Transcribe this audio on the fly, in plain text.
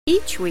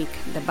Each week,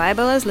 the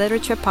Bible as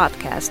Literature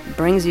podcast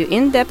brings you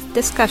in-depth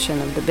discussion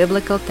of the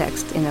biblical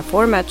text in a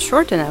format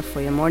short enough for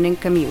your morning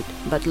commute,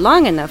 but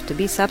long enough to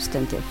be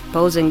substantive,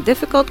 posing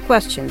difficult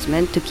questions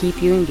meant to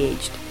keep you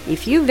engaged.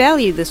 If you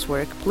value this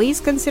work, please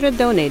consider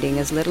donating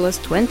as little as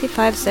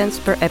 25 cents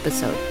per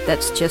episode.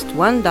 That's just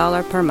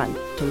 $1 per month.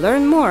 To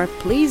learn more,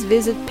 please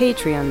visit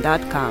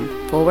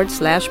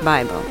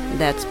patreon.com/Bible.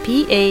 That's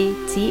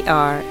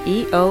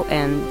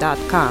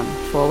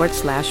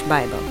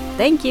patreon.com/Bible.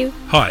 Thank you.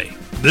 Hi,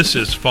 this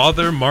is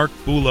Father Mark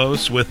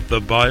Boulos with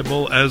the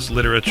Bible as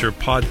Literature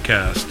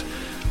podcast.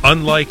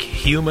 Unlike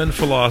human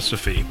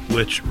philosophy,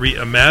 which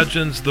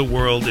reimagines the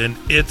world in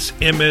its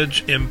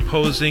image,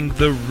 imposing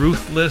the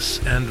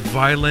ruthless and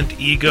violent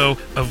ego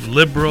of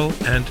liberal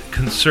and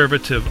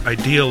conservative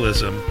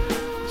idealism,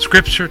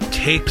 Scripture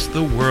takes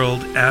the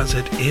world as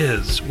it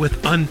is,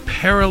 with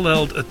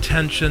unparalleled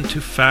attention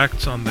to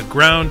facts on the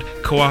ground,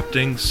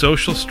 co-opting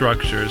social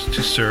structures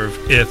to serve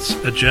its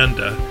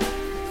agenda.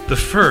 The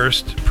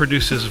first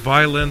produces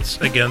violence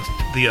against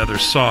the other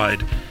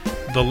side.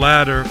 The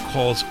latter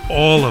calls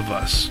all of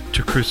us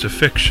to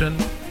crucifixion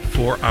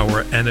for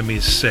our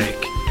enemy's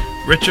sake.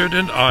 Richard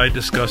and I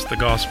discuss the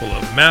Gospel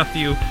of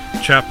Matthew,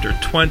 chapter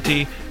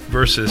 20,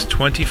 verses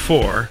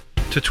 24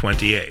 to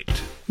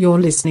 28. You're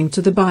listening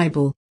to the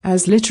Bible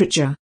as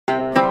Literature.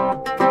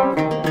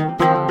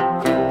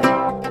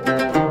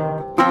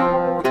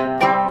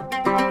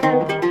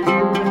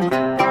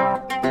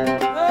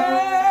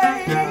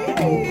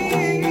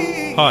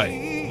 Hi.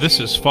 This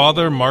is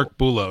Father Mark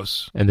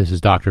Boulos. And this is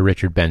Dr.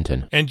 Richard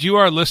Benton. And you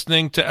are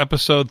listening to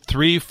episode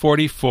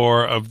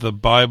 344 of the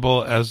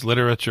Bible as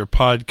Literature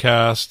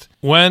podcast.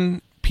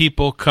 When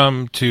people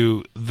come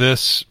to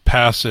this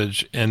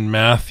passage in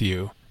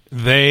Matthew,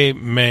 they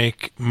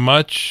make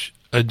much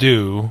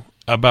ado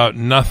about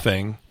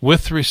nothing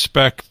with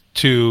respect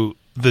to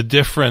the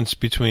difference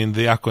between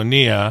the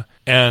akonia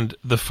and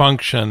the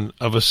function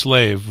of a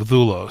slave,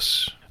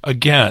 doulos.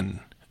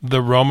 Again, the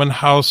Roman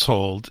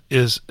household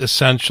is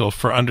essential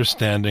for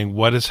understanding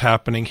what is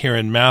happening here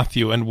in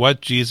Matthew and what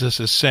Jesus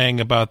is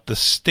saying about the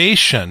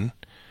station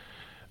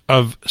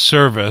of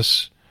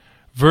service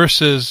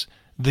versus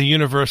the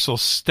universal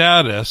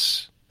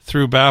status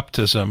through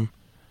baptism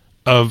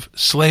of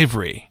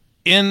slavery.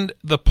 In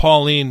the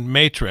Pauline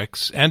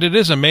matrix, and it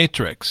is a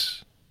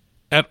matrix,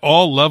 at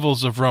all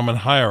levels of Roman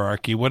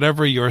hierarchy,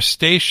 whatever your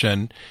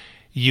station,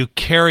 you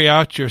carry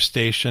out your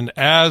station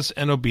as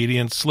an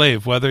obedient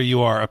slave, whether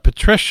you are a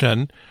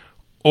patrician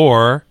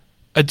or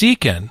a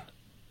deacon.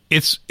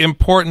 It's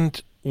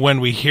important when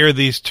we hear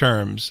these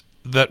terms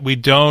that we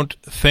don't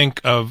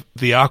think of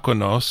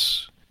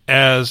diakonos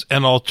as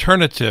an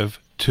alternative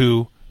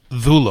to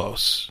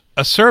doulos.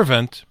 A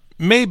servant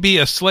may be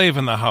a slave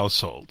in the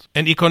household,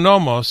 and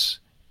ikonomos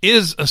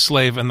is a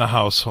slave in the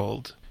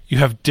household. You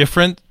have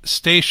different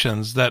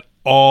stations that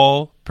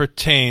all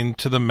pertain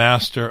to the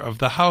master of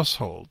the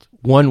household.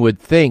 One would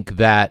think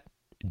that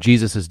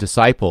Jesus'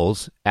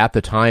 disciples at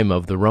the time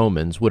of the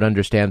Romans would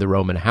understand the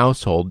Roman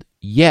household,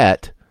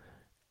 yet,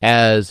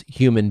 as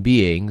human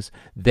beings,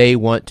 they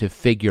want to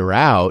figure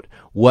out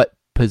what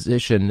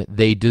position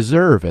they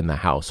deserve in the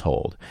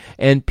household.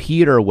 And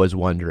Peter was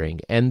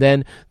wondering, and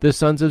then the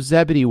sons of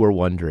Zebedee were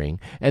wondering,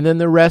 and then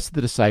the rest of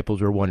the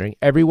disciples were wondering.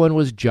 Everyone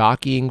was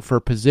jockeying for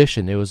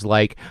position. It was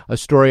like a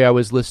story I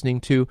was listening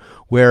to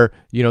where,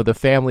 the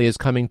family is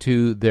coming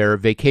to their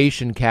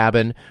vacation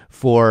cabin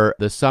for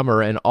the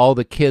summer, and all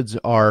the kids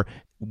are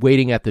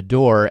waiting at the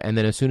door, and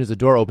then as soon as the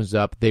door opens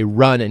up, they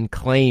run and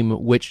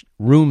claim which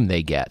room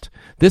they get.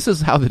 This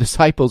is how the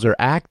disciples are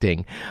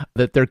acting,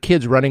 that they're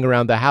kids running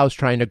around the house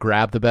trying to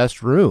grab the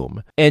best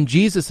room. And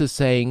Jesus is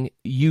saying,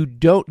 you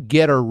don't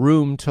get a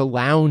room to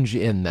lounge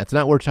in. That's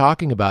not what we're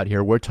talking about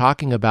here. We're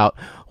talking about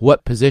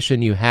what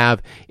position you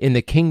have in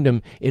the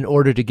kingdom in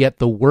order to get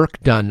the work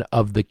done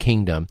of the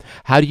kingdom.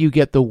 How do you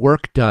get the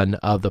work done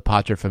of the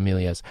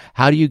paterfamilias?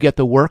 How do you get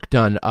the work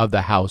done of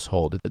the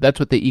household?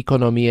 That's what the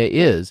economia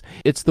is.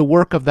 It's the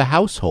work of the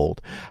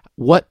household.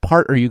 What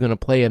part are you going to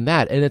play in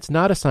that? And it's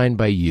not assigned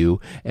by you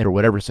and or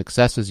whatever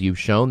successes you've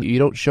shown. You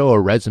don't show a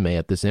resume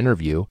at this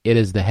interview. It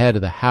is the head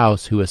of the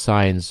house who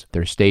assigns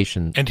their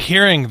station. And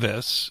hearing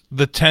this,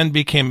 the 10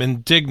 became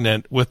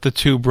indignant with the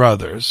two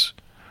brothers.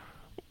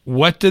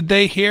 What did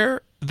they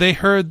hear? They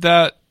heard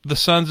that the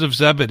sons of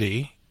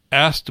Zebedee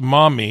asked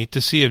Mommy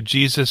to see if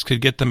Jesus could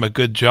get them a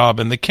good job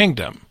in the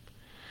kingdom.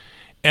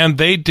 And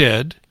they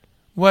did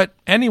what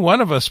any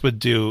one of us would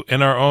do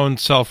in our own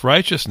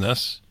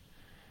self-righteousness.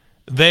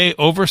 They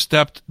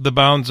overstepped the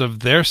bounds of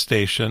their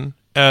station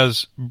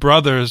as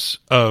brothers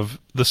of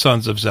the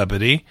sons of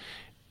Zebedee,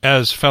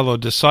 as fellow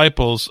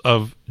disciples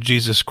of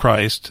Jesus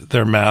Christ,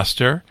 their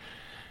master.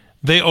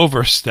 They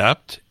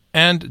overstepped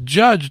and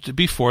judged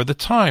before the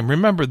time.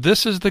 Remember,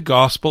 this is the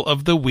gospel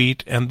of the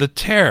wheat and the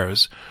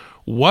tares.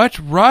 What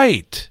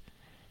right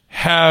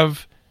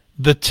have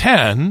the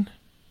 10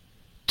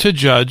 to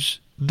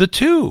judge the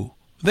 2?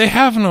 They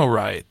have no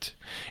right.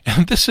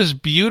 And this is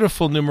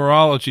beautiful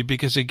numerology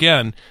because,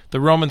 again, the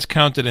Romans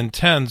counted in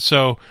 10.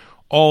 So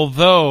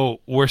although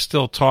we're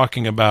still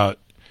talking about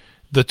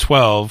the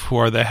 12, who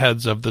are the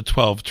heads of the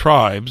 12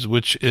 tribes,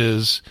 which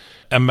is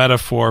a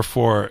metaphor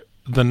for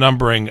the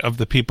numbering of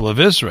the people of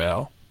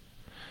Israel.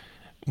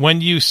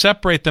 When you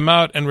separate them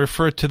out and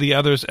refer to the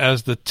others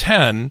as the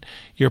 10,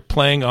 you're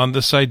playing on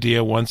this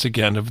idea once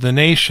again of the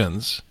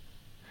nations.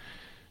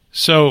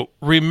 So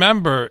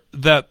remember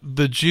that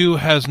the Jew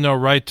has no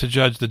right to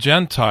judge the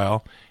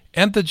Gentile,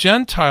 and the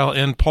Gentile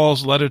in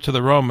Paul's letter to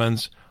the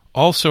Romans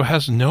also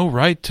has no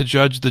right to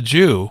judge the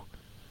Jew.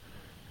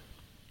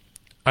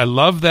 I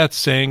love that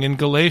saying in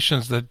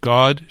Galatians that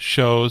God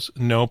shows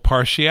no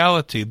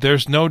partiality.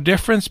 There's no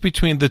difference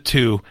between the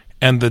 2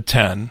 and the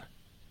 10.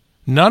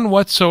 None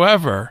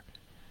whatsoever.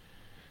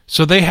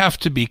 So they have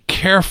to be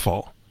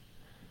careful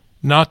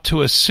not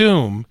to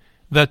assume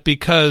that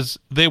because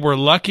they were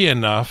lucky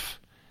enough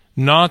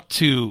not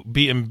to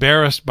be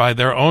embarrassed by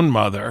their own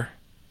mother,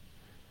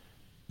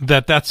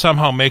 that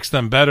somehow makes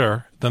them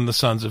better than the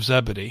sons of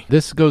Zebedee.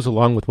 This goes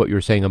along with what you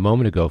were saying a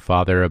moment ago,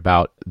 Father,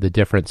 about the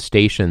different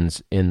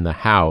stations in the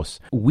house.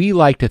 We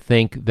like to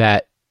think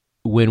that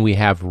when we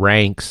have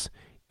ranks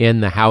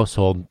in the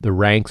household, the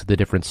ranks of the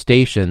different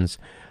stations,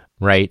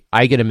 right,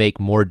 I get to make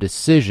more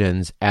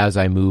decisions as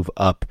I move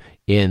up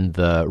in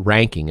the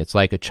ranking. It's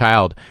like a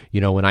child,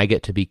 when I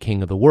get to be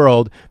king of the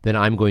world, then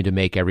I'm going to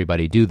make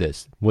everybody do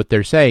this. What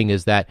they're saying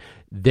is that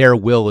their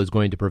will is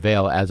going to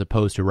prevail as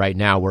opposed to right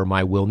now where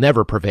my will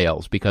never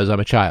prevails because I'm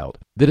a child.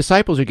 The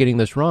disciples are getting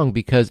this wrong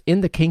because in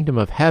the kingdom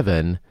of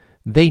heaven,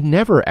 they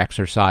never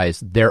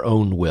exercise their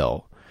own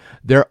will.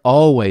 They're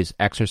always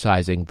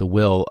exercising the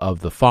will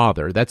of the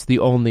Father. That's the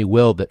only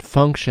will that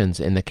functions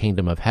in the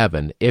kingdom of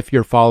heaven. If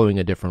you're following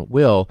a different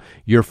will,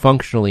 you're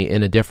functionally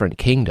in a different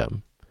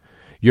kingdom.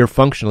 You're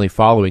functionally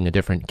following a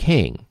different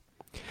king.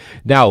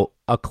 Now,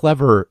 a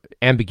clever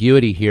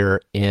ambiguity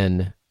here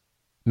in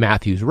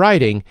Matthew's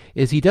writing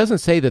is he doesn't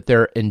say that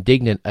they're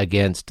indignant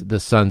against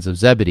the sons of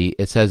Zebedee.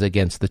 It says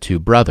against the 2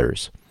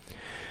 brothers.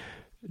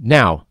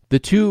 Now, the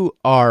 2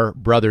 are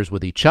brothers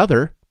with each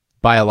other,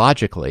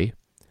 biologically,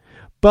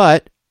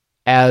 but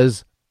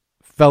as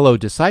fellow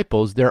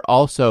disciples, they're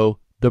also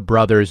the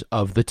brothers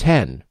of the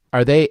 10.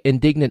 Are they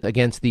indignant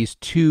against these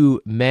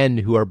 2 men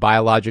who are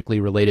biologically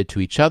related to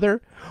each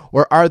other?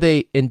 Or are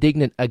they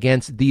indignant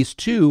against these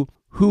 2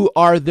 who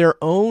are their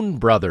own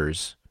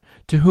brothers,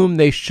 to whom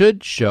they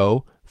should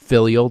show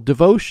filial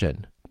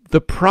devotion?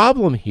 The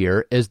problem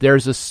here is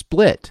there's a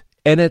split,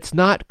 and it's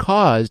not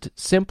caused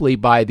simply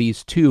by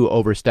these 2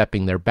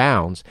 overstepping their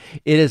bounds.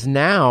 It is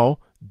now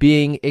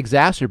being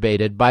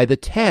exacerbated by the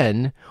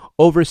 10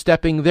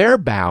 overstepping their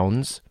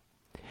bounds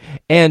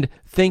and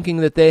thinking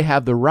that they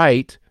have the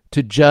right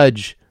to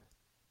judge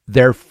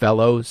their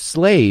fellow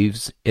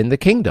slaves in the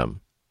kingdom.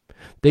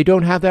 They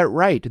don't have that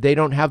right. They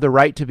don't have the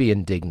right to be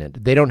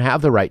indignant. They don't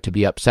have the right to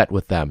be upset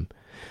with them.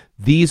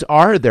 These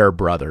are their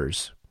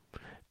brothers.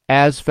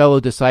 As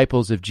fellow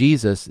disciples of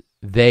Jesus,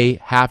 they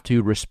have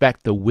to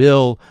respect the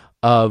will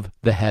of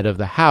the head of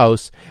the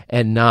house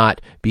and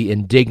not be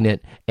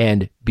indignant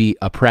and be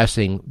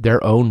oppressing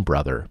their own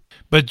brother.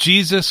 But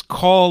Jesus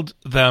called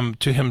them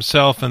to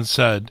himself and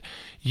said,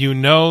 "You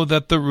know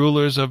that the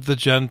rulers of the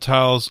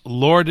Gentiles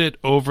lord it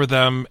over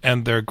them,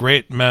 and their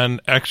great men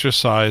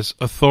exercise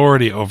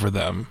authority over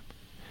them."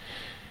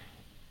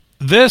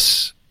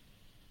 This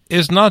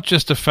is not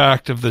just a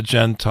fact of the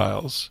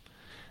Gentiles.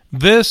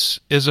 This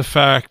is a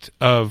fact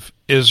of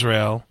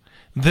Israel.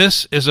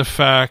 This is a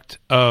fact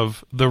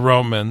of the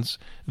Romans.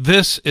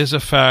 This is a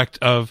fact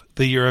of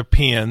the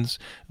Europeans.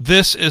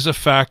 This is a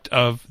fact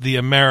of the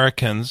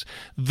Americans.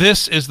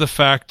 This is the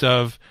fact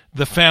of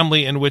the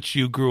family in which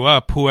you grew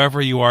up, whoever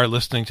you are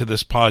listening to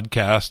this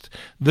podcast.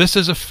 This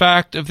is a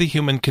fact of the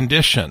human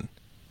condition.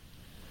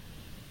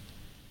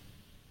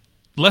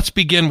 Let's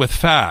begin with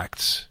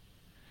facts.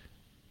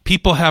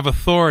 People have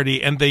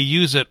authority and they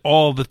use it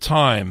all the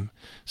time.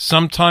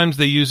 Sometimes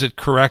they use it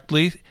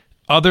correctly.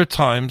 Other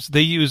times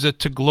they use it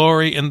to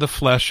glory in the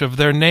flesh of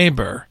their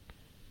neighbor.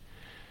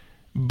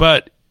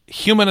 But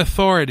human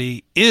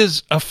authority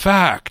is a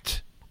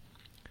fact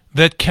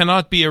that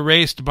cannot be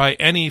erased by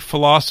any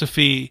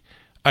philosophy,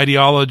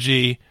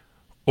 ideology,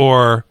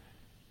 or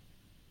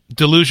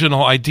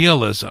delusional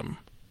idealism.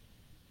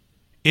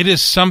 It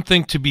is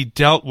something to be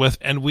dealt with,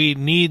 and we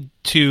need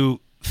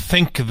to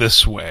think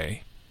this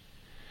way.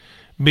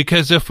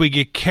 Because if we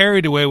get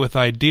carried away with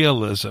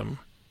idealism,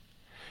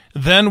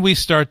 then we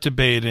start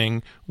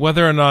debating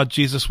whether or not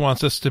Jesus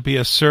wants us to be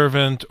a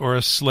servant or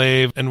a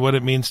slave and what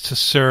it means to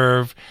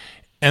serve.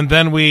 And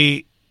then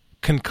we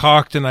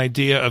concoct an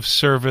idea of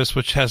service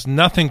which has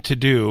nothing to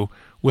do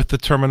with the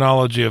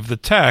terminology of the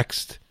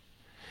text.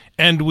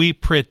 And we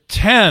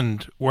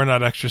pretend we're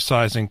not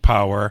exercising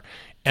power,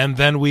 and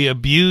then we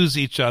abuse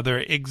each other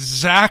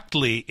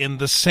exactly in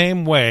the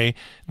same way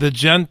the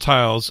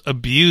Gentiles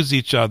abuse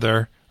each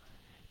other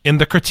in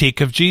the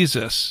critique of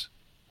Jesus.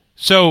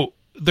 So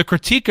the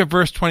critique of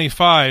verse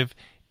 25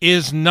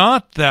 is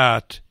not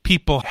that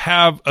people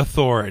have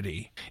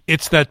authority.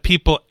 It's that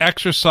people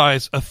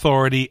exercise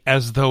authority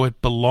as though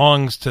it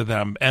belongs to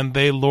them, and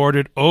they lord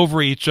it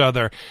over each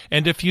other.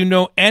 And if you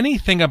know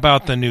anything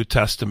about the New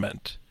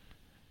Testament,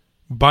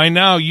 by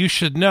now you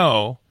should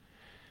know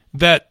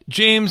that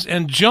James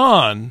and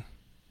John,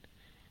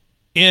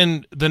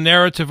 in the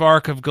narrative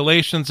arc of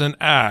Galatians and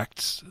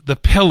Acts, the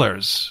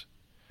pillars,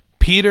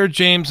 Peter,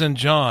 James, and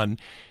John,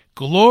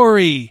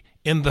 glory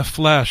in the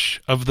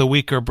flesh of the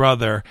weaker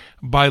brother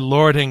by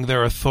lording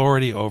their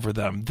authority over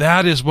them.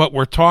 That is what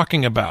we're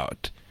talking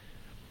about.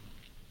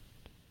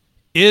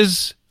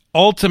 Is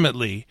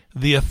ultimately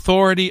the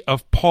authority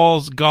of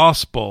Paul's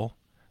gospel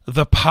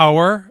the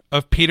power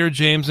of Peter,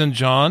 James, and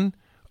John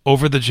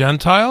over the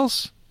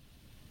Gentiles?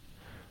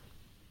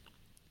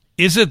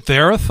 Is it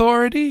their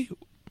authority?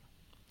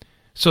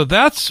 So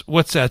that's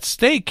what's at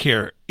stake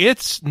here.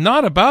 It's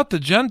not about the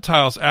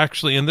Gentiles,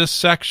 actually, in this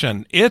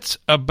section. It's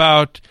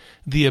about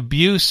the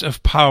abuse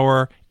of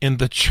power in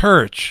the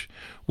church,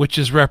 which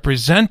is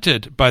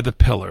represented by the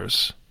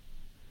pillars.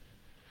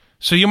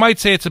 So you might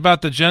say it's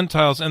about the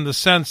Gentiles in the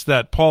sense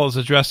that Paul is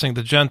addressing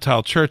the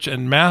Gentile church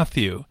in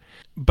Matthew.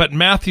 But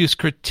Matthew's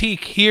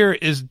critique here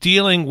is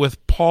dealing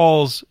with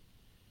Paul's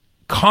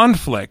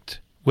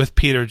conflict with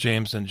Peter,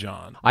 James, and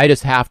John. I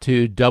just have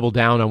to double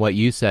down on what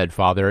you said,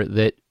 Father,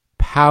 that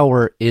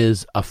power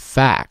is a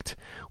fact.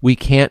 We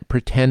can't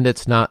pretend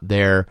it's not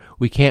there.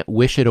 We can't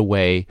wish it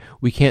away.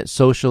 We can't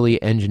socially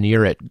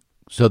engineer it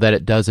so that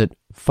it doesn't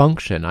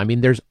function. I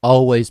mean, there's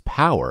always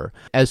power.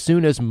 As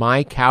soon as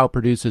my cow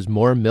produces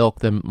more milk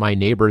than my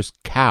neighbor's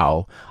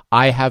cow,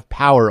 I have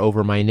power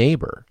over my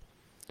neighbor.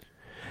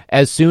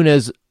 As soon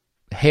as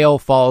hail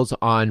falls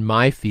on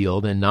my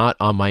field and not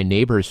on my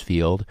neighbor's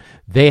field,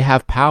 they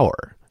have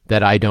power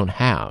that I don't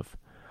have.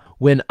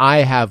 When I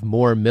have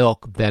more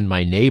milk than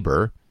my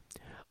neighbor,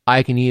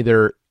 I can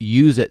either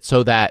use it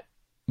so that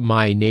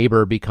my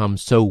neighbor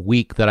becomes so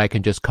weak that I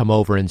can just come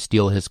over and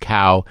steal his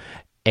cow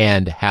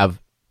and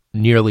have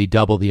nearly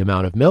double the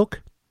amount of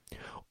milk,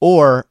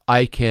 or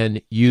I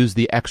can use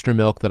the extra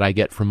milk that I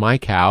get from my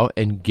cow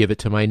and give it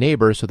to my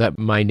neighbor so that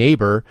my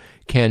neighbor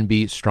can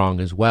be strong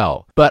as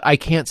well. But I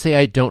can't say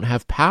I don't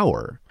have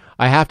power.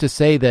 I have to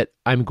say that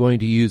I'm going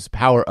to use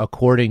power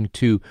according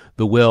to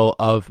the will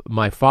of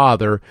my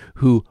Father,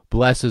 who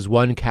blesses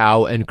one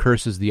cow and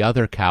curses the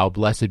other cow.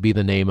 Blessed be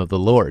the name of the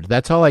Lord.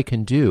 That's all I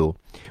can do.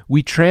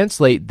 We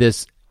translate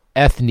this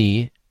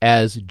ethne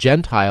as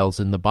Gentiles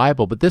in the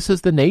Bible, but this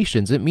is the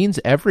nations. It means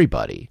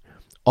everybody,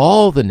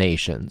 all the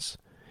nations,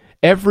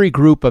 every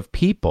group of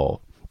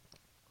people.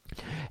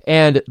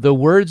 And the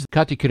words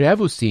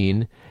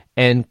katekirevusin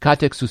and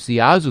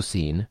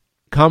katexousiazousin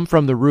come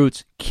from the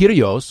roots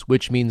kyrios,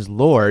 which means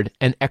Lord,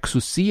 and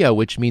exousia,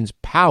 which means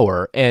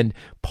power. And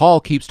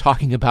Paul keeps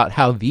talking about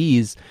how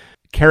these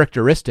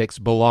characteristics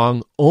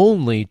belong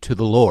only to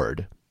the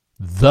Lord,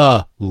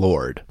 the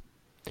Lord.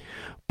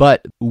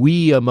 But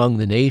we among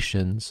the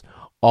nations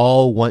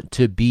all want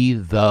to be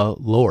the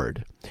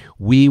Lord.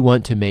 We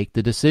want to make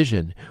the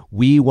decision.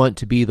 We want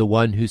to be the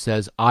one who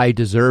says, I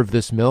deserve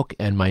this milk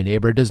and my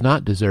neighbor does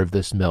not deserve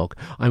this milk.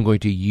 I'm going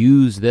to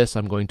use this.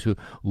 I'm going to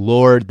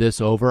lord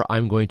this over.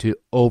 I'm going to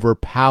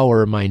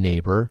overpower my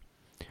neighbor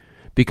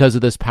because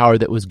of this power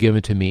that was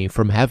given to me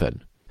from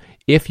heaven.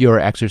 If you're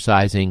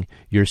exercising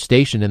your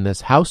station in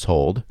this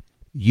household,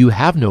 you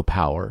have no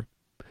power.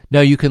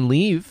 Now you can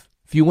leave.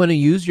 If you want to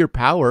use your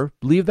power,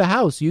 leave the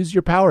house. Use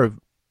your power.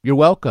 You're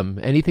welcome.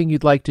 Anything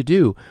you'd like to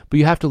do, but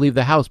you have to leave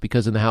the house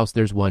because in the house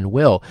there's one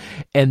will.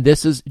 And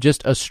this is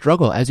just a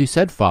struggle. As you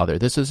said, Father,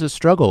 this is a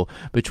struggle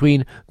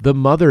between the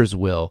mother's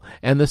will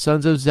and the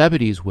sons of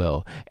Zebedee's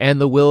will and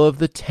the will of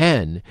the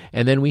 10.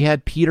 And then we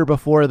had Peter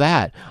before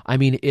that. I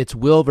mean, it's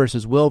will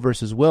versus will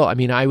versus will. I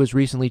mean, I was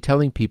recently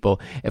telling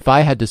people, if I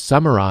had to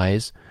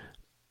summarize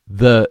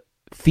the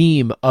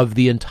theme of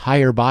the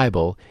entire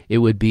Bible, it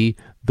would be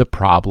the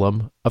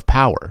problem of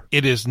power.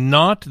 It is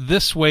not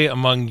this way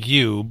among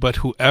you, but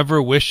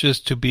whoever wishes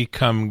to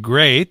become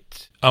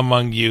great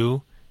among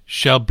you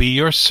shall be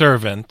your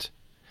servant,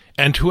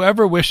 and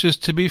whoever wishes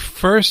to be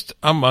first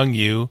among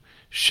you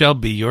shall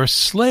be your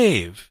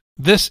slave.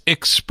 This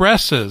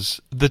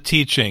expresses the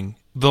teaching,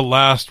 the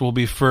last will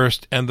be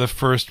first and the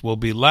first will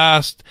be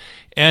last,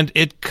 and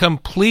it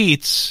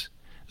completes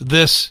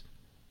this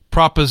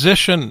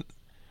proposition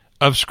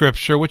of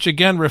Scripture, which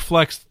again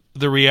reflects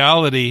the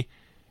reality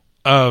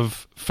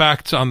of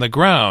facts on the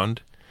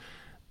ground,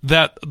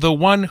 that the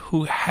one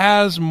who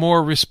has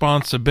more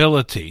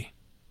responsibility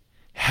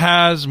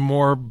has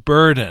more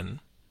burden.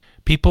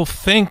 People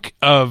think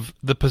of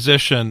the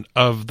position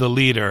of the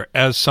leader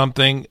as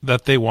something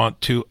that they want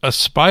to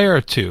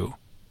aspire to.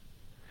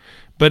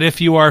 But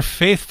if you are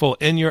faithful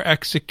in your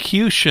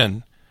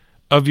execution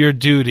of your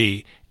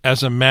duty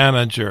as a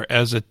manager,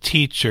 as a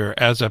teacher,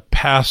 as a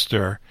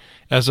pastor,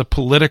 as a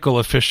political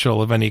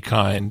official of any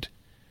kind,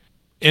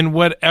 in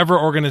whatever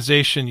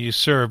organization you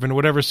serve, in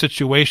whatever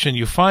situation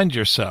you find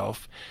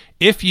yourself,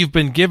 if you've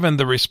been given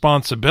the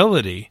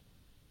responsibility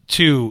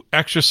to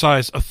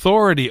exercise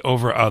authority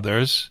over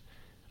others,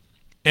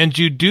 and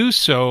you do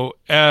so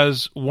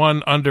as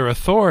one under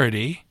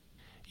authority,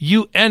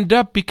 you end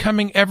up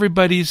becoming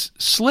everybody's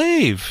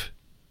slave.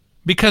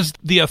 Because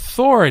the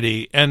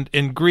authority, and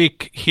in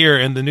Greek here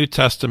in the New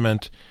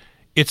Testament,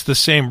 it's the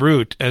same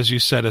root, as you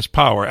said, as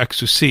power,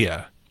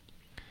 exousia.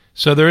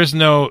 So there is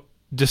no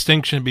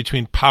distinction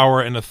between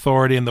power and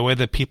authority in the way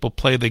that people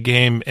play the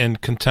game in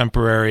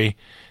contemporary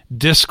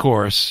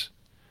discourse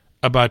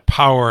about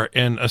power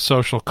in a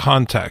social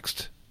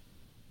context.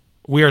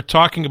 We are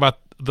talking about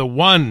the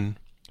one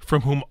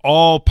from whom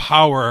all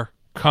power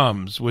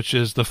comes, which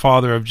is the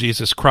Father of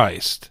Jesus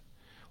Christ.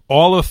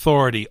 All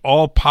authority,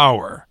 all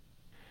power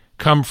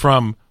come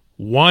from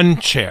one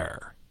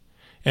chair,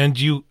 and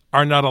you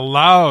are not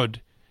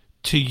allowed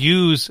to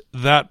use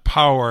that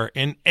power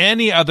in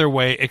any other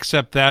way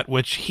except that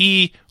which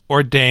he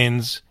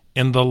ordains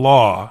in the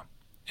law,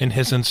 in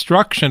his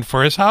instruction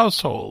for his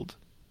household.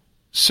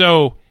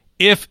 So,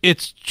 if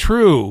it's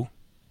true,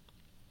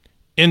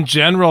 in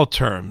general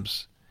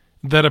terms,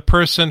 that a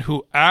person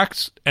who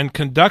acts and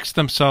conducts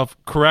themselves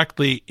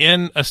correctly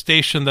in a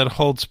station that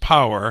holds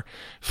power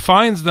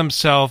finds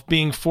themselves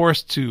being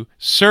forced to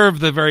serve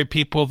the very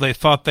people they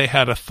thought they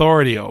had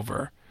authority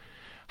over,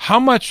 how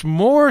much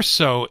more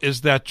so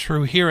is that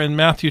true here in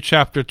Matthew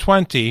chapter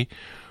 20,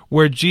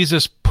 where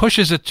Jesus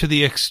pushes it to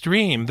the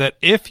extreme, that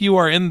if you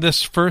are in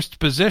this first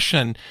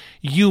position,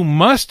 you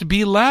must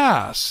be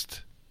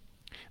last.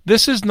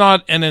 This is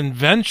not an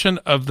invention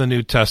of the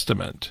New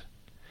Testament.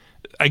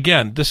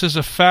 Again, this is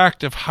a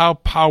fact of how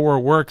power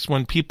works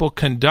when people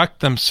conduct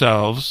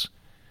themselves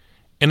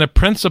in a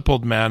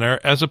principled manner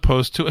as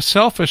opposed to a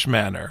selfish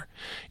manner.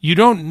 You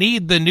don't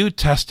need the New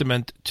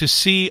Testament to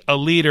see a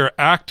leader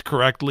act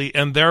correctly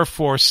and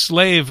therefore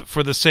slave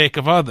for the sake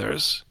of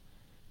others.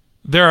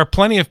 There are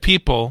plenty of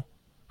people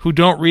who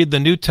don't read the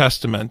New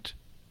Testament,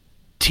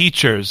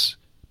 teachers,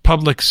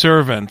 public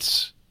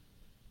servants,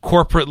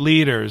 corporate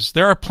leaders.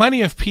 There are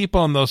plenty of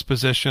people in those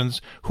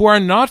positions who are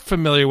not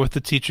familiar with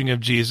the teaching of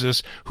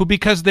Jesus, who,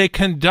 because they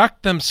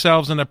conduct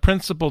themselves in a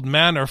principled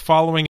manner,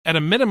 following at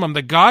a minimum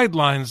the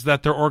guidelines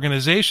that their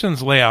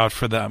organizations lay out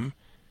for them,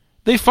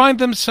 they find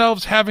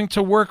themselves having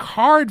to work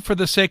hard for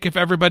the sake of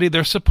everybody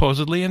they're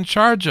supposedly in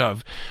charge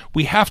of.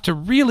 We have to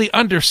really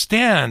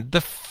understand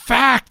the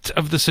fact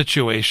of the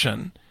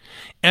situation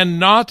and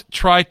not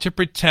try to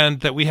pretend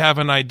that we have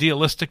an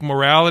idealistic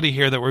morality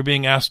here that we're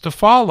being asked to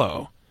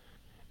follow.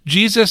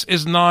 Jesus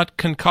is not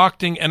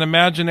concocting an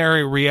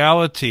imaginary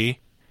reality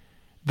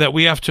that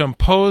we have to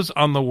impose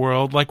on the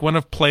world like one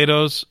of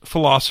Plato's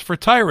philosopher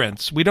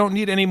tyrants. We don't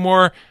need any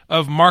more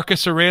of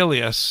Marcus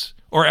Aurelius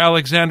or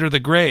Alexander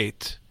the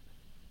Great.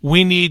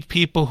 We need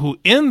people who,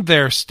 in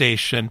their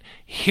station,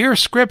 hear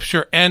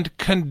Scripture and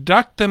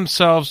conduct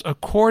themselves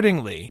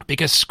accordingly,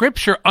 because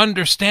Scripture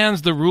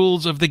understands the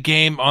rules of the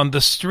game on the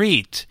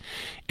street,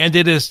 and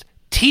it is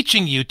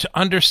teaching you to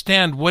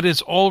understand what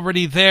is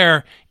already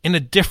there in a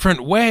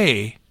different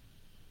way,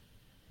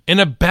 in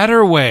a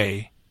better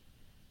way.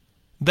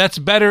 That's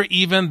better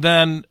even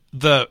than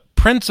the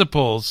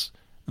principles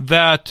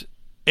that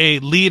a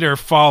leader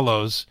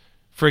follows,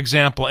 for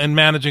example, in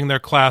managing their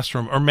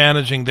classroom or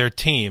managing their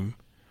team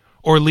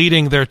or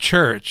leading their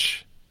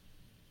church.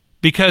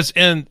 Because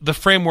in the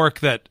framework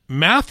that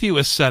Matthew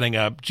is setting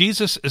up,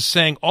 Jesus is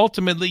saying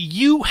ultimately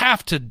you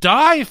have to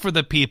die for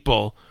the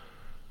people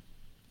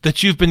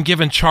that you've been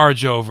given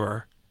charge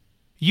over.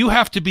 You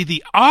have to be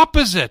the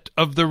opposite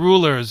of the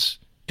rulers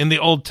in the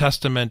Old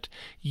Testament.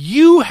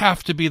 You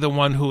have to be the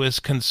one who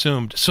is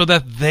consumed so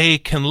that they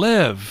can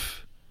live.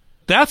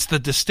 That's the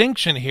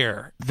distinction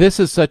here. This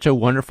is such a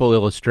wonderful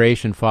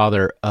illustration,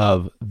 Father,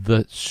 of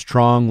the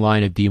strong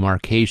line of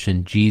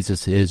demarcation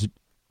Jesus is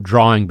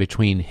drawing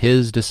between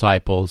his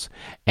disciples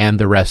and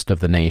the rest of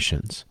the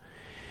nations.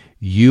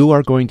 You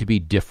are going to be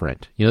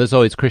different. You know, there's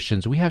always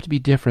Christians, we have to be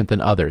different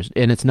than others.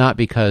 And it's not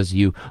because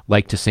you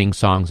like to sing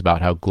songs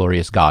about how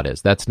glorious God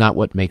is. That's not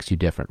what makes you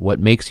different. What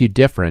makes you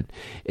different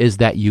is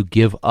that you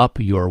give up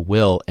your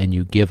will and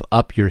you give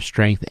up your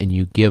strength and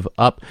you give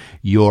up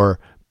your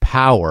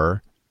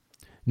power.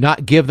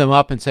 Not give them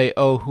up and say,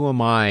 oh, who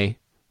am I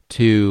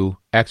to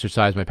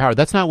exercise my power?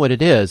 That's not what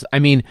it is. I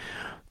mean,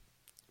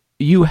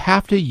 you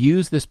have to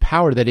use this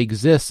power that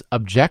exists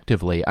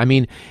objectively. I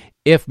mean,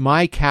 if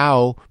my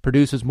cow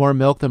produces more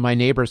milk than my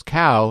neighbor's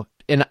cow,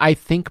 and I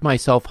think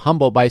myself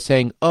humble by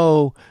saying,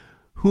 oh,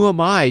 who am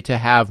I to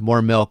have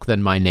more milk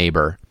than my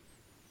neighbor?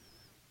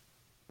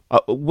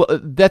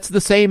 Well, that's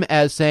the same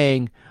as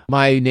saying,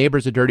 my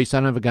neighbor's a dirty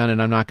son of a gun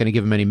and I'm not going to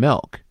give him any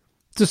milk.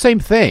 It's the same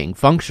thing,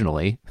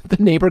 functionally.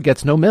 The neighbor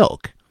gets no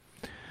milk.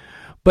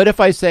 But if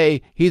I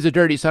say, he's a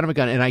dirty son of a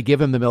gun and I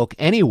give him the milk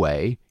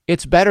anyway,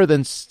 it's better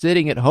than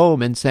sitting at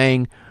home and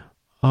saying,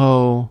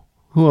 oh,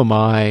 who am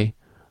I?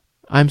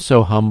 I'm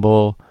so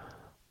humble.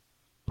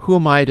 Who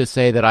am I to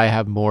say that I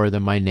have more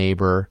than my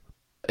neighbor?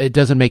 It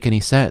doesn't make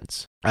any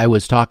sense. I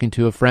was talking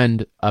to a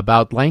friend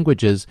about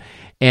languages,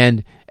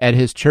 and at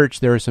his church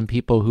there were some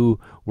people who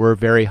were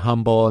very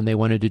humble and they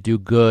wanted to do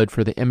good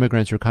for the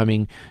immigrants who were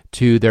coming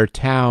to their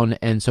town,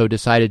 and so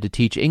decided to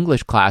teach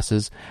English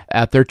classes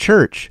at their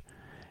church.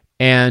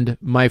 And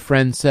my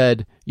friend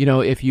said, you know,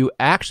 if you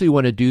actually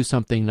want to do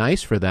something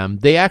nice for them,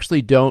 they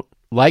actually don't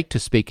like to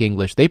speak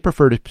English. They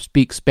prefer to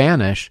speak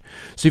Spanish.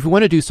 So if you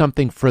want to do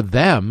something for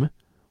them,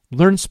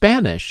 Learn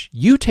Spanish.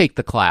 You take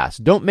the class.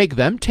 Don't make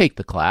them take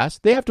the class.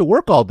 They have to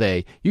work all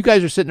day. You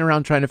guys are sitting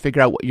around trying to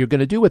figure out what you're going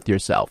to do with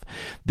yourself.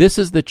 This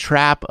is the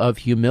trap of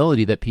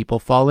humility that people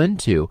fall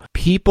into.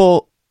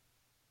 People,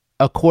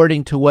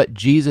 according to what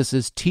Jesus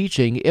is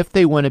teaching, if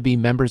they want to be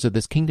members of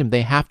this kingdom,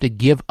 they have to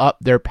give up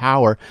their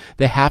power.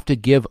 They have to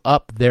give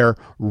up their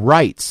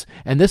rights.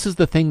 And this is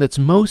the thing that's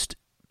most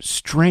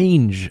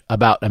strange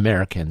about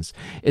Americans,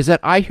 is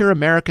that I hear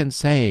Americans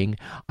saying,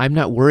 I'm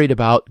not worried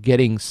about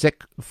getting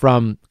sick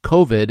from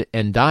COVID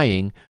and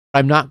dying.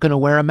 I'm not going to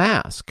wear a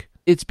mask.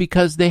 It's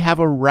because they have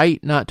a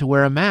right not to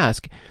wear a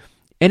mask.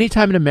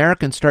 Anytime an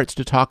American starts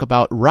to talk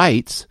about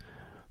rights,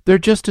 they're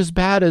just as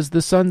bad as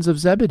the sons of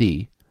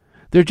Zebedee.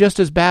 They're just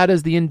as bad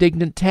as the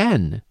indignant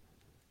 10.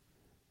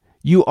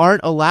 You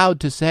aren't allowed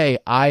to say,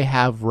 I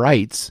have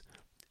rights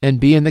and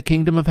be in the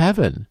kingdom of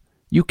heaven.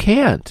 You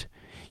can't.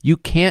 You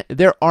can't.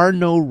 There are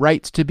no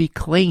rights to be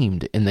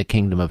claimed in the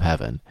kingdom of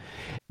heaven.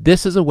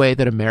 This is a way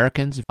that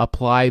Americans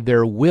apply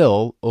their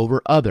will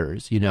over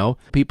others. You know,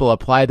 people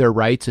apply their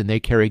rights and they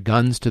carry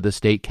guns to the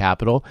state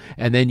capitol.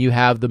 And then you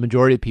have the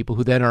majority of people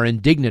who then are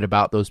indignant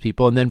about those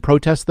people and then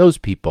protest those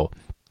people.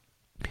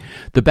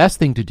 The best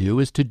thing to do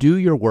is to do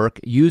your work,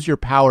 use your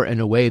power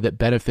in a way that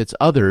benefits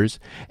others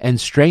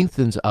and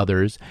strengthens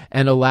others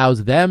and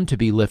allows them to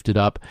be lifted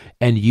up,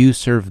 and you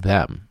serve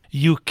them.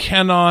 You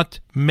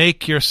cannot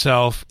make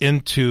yourself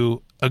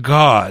into a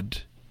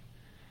god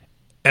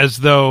as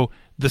though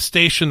the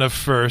station of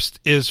first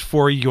is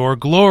for your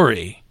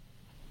glory.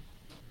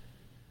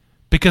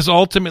 Because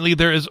ultimately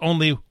there is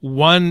only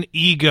one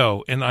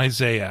ego in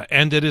Isaiah,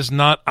 and it is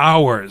not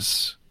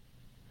ours.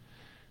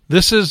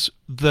 This is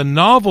the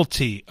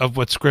novelty of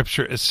what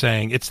Scripture is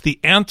saying. It's the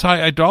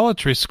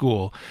anti-idolatry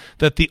school,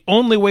 that the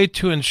only way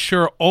to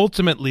ensure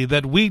ultimately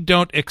that we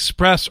don't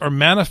express or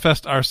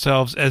manifest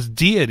ourselves as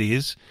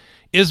deities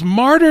is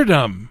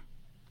martyrdom.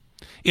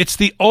 It's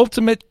the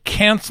ultimate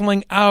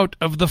canceling out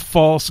of the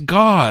false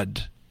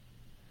god.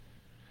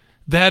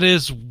 That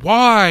is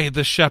why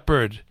the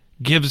shepherd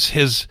gives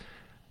his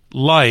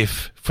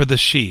life for the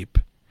sheep.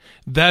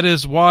 That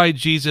is why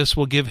Jesus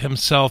will give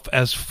himself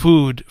as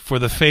food for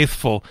the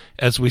faithful,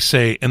 as we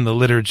say in the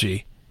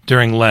liturgy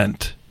during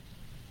Lent.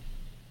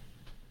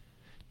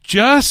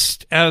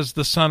 Just as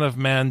the Son of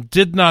Man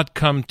did not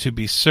come to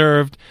be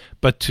served,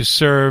 but to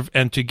serve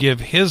and to give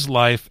his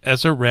life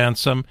as a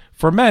ransom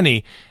for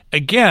many.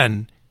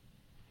 Again,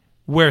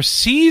 where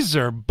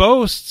Caesar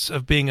boasts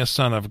of being a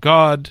son of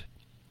God,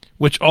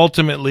 which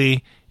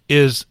ultimately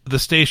is the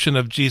station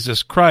of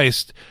Jesus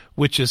Christ,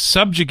 which is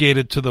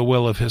subjugated to the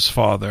will of his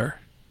Father.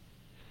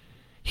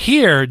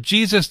 Here,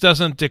 Jesus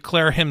doesn't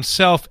declare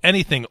himself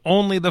anything.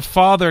 Only the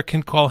Father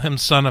can call him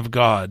Son of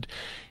God.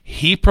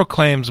 He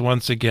proclaims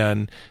once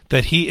again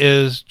that he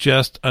is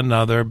just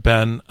another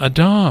Ben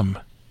Adam.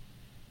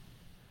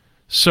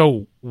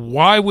 So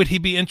why would he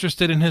be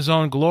interested in his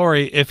own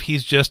glory if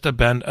he's just a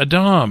Ben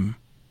Adam?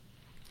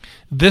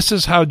 This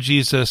is how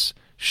Jesus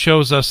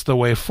shows us the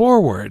way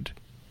forward.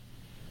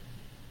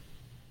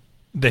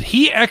 That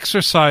he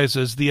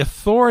exercises the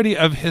authority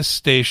of his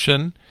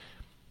station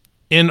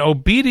in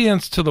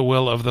obedience to the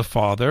will of the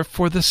Father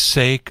for the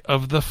sake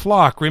of the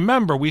flock.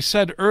 Remember, we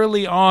said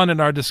early on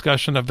in our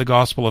discussion of the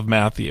Gospel of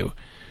Matthew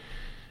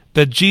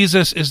that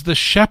Jesus is the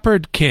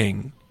shepherd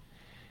king.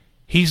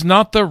 He's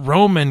not the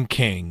Roman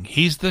king.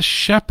 He's the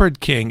shepherd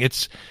king.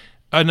 It's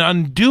an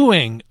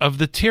undoing of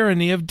the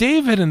tyranny of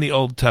David in the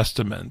Old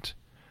Testament,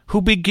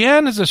 who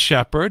began as a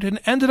shepherd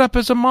and ended up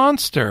as a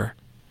monster.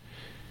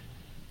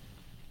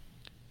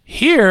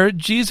 Here,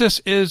 Jesus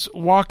is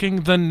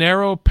walking the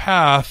narrow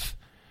path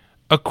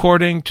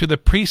according to the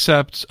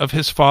precepts of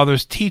his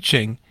Father's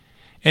teaching,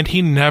 and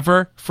he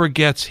never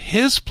forgets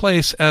his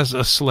place as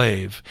a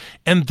slave,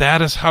 and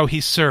that is how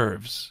he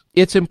serves.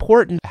 It's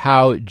important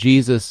how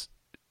Jesus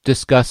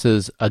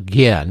discusses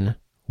again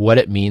what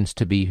it means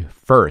to be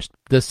first.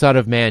 The Son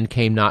of Man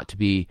came not to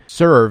be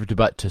served,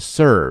 but to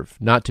serve,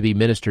 not to be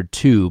ministered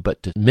to,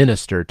 but to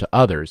minister to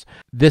others.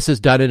 This is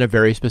done in a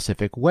very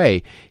specific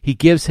way. He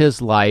gives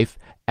his life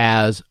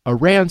as a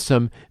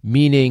ransom,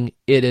 meaning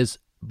it is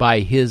by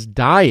his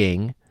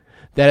dying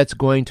that it's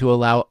going to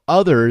allow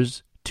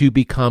others to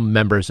become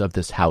members of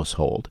this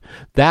household.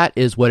 That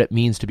is what it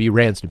means to be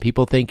ransomed.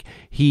 People think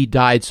he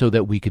died so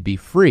that we could be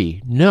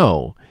free.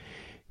 No,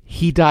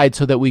 he died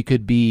so that we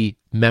could be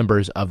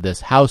members of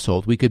this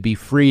household. We could be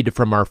freed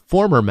from our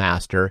former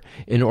master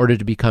in order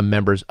to become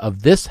members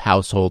of this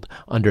household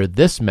under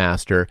this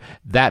master,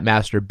 that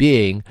master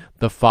being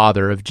the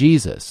Father of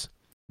Jesus.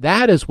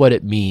 That is what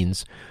it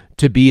means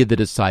to be the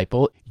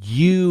disciple.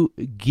 You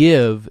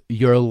give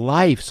your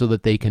life so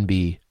that they can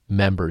be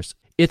members.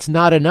 It's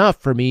not enough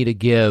for me to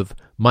give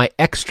my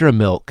extra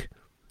milk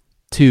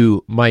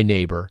to my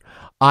neighbor.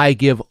 I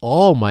give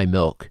all my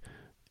milk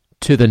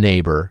to the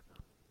neighbor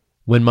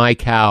when my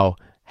cow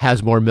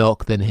has more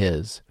milk than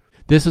his.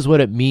 This is what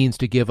it means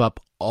to give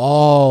up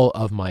all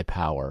of my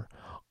power,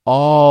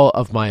 all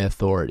of my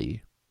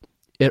authority.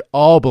 It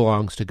all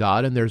belongs to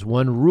God, and there's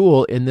one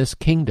rule in this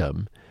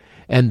kingdom,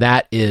 and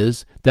that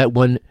is that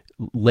when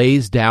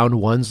lays down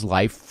one's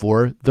life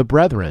for the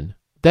brethren.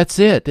 That's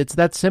it. It's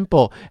that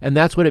simple. And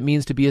that's what it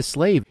means to be a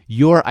slave.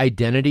 Your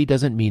identity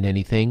doesn't mean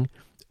anything.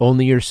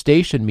 Only your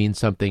station means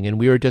something. And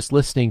we were just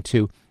listening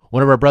to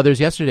one of our brothers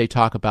yesterday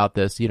talk about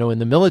this. In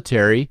the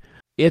military,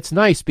 it's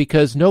nice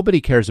because nobody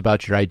cares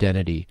about your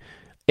identity,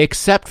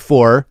 except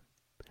for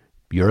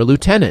you're a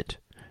lieutenant,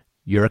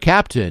 you're a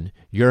captain,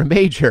 you're a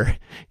major.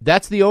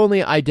 That's the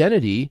only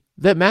identity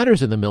that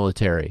matters in the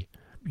military.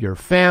 Your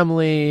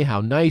family, how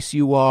nice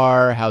you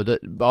are,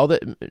 all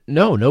that.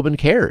 No, nobody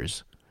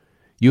cares.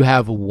 You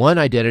have one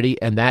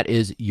identity, and that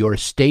is your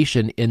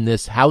station in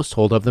this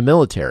household of the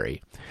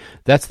military.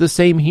 That's the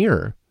same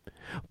here.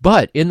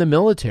 But in the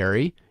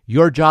military,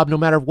 your job, no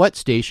matter what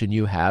station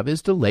you have,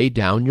 is to lay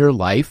down your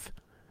life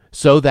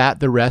so that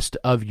the rest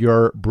of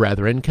your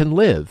brethren can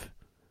live.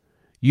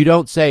 You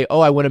don't say,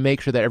 I want to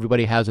make sure that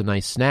everybody has a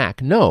nice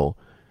snack. No,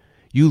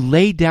 you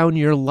lay down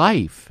your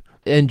life.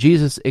 And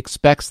Jesus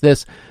expects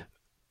this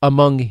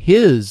among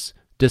his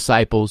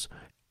disciples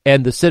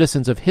and the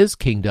citizens of his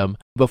kingdom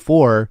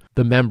before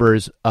the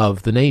members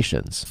of the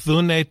nations.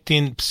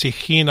 Thunetin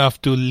psychin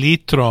aftu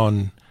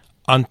litron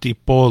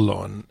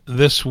antipolon.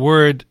 This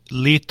word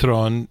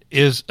litron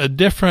is a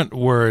different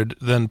word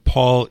than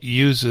Paul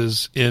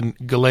uses in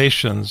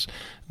Galatians.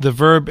 The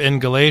verb in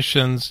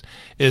Galatians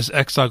is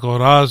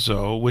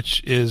exagorazo,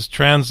 which is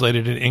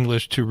translated in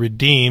English to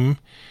redeem,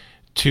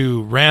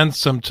 to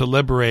ransom, to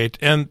liberate.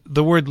 And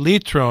the word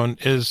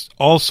litron is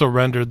also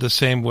rendered the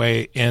same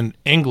way in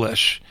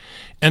English.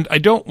 And I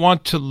don't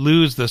want to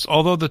lose this.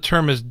 Although the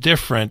term is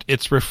different,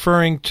 it's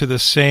referring to the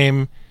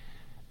same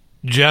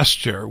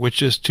gesture,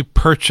 which is to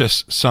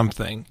purchase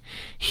something.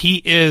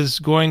 He is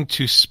going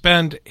to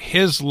spend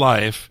his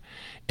life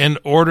in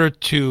order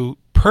to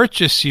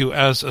purchase you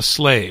as a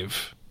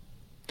slave.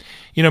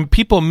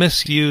 People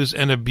misuse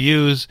and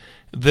abuse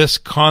this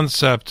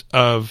concept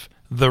of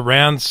the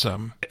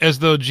ransom as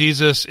though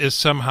Jesus is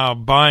somehow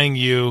buying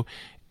you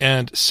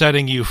and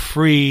setting you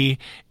free,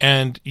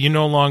 and you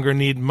no longer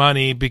need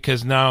money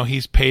because now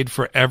he's paid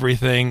for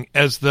everything,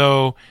 as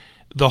though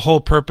the whole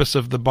purpose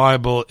of the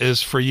Bible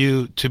is for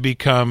you to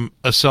become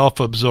a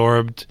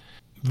self-absorbed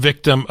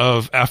victim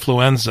of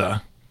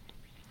affluenza.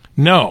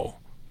 No.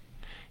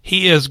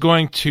 He is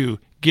going to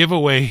give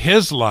away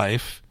his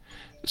life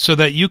so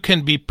that you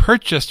can be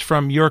purchased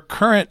from your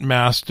current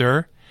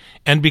master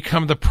and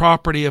become the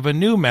property of a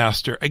new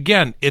master.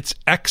 Again, it's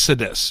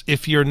Exodus.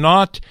 If you're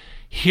not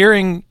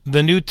hearing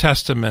the New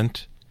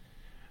Testament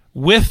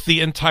with the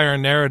entire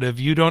narrative,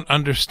 you don't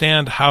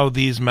understand how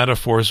these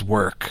metaphors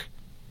work.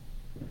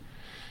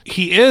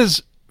 He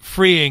is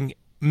freeing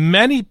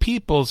many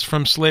peoples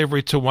from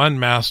slavery to one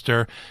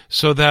master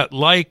so that,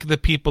 like the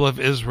people of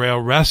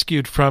Israel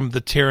rescued from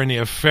the tyranny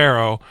of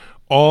Pharaoh,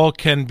 all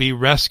can be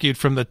rescued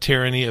from the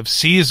tyranny of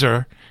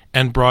Caesar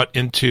and brought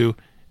into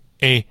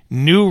a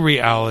new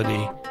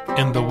reality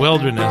in the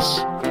wilderness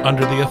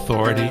under the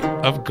authority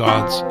of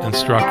God's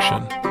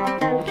instruction.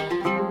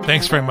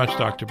 Thanks very much,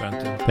 Dr.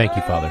 Benton. Thank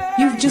you, Father.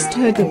 You've just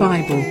heard the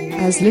Bible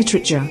as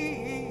literature.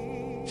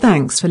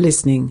 Thanks for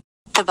listening.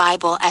 The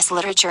Bible as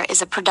Literature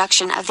is a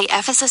production of the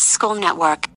Ephesus School Network.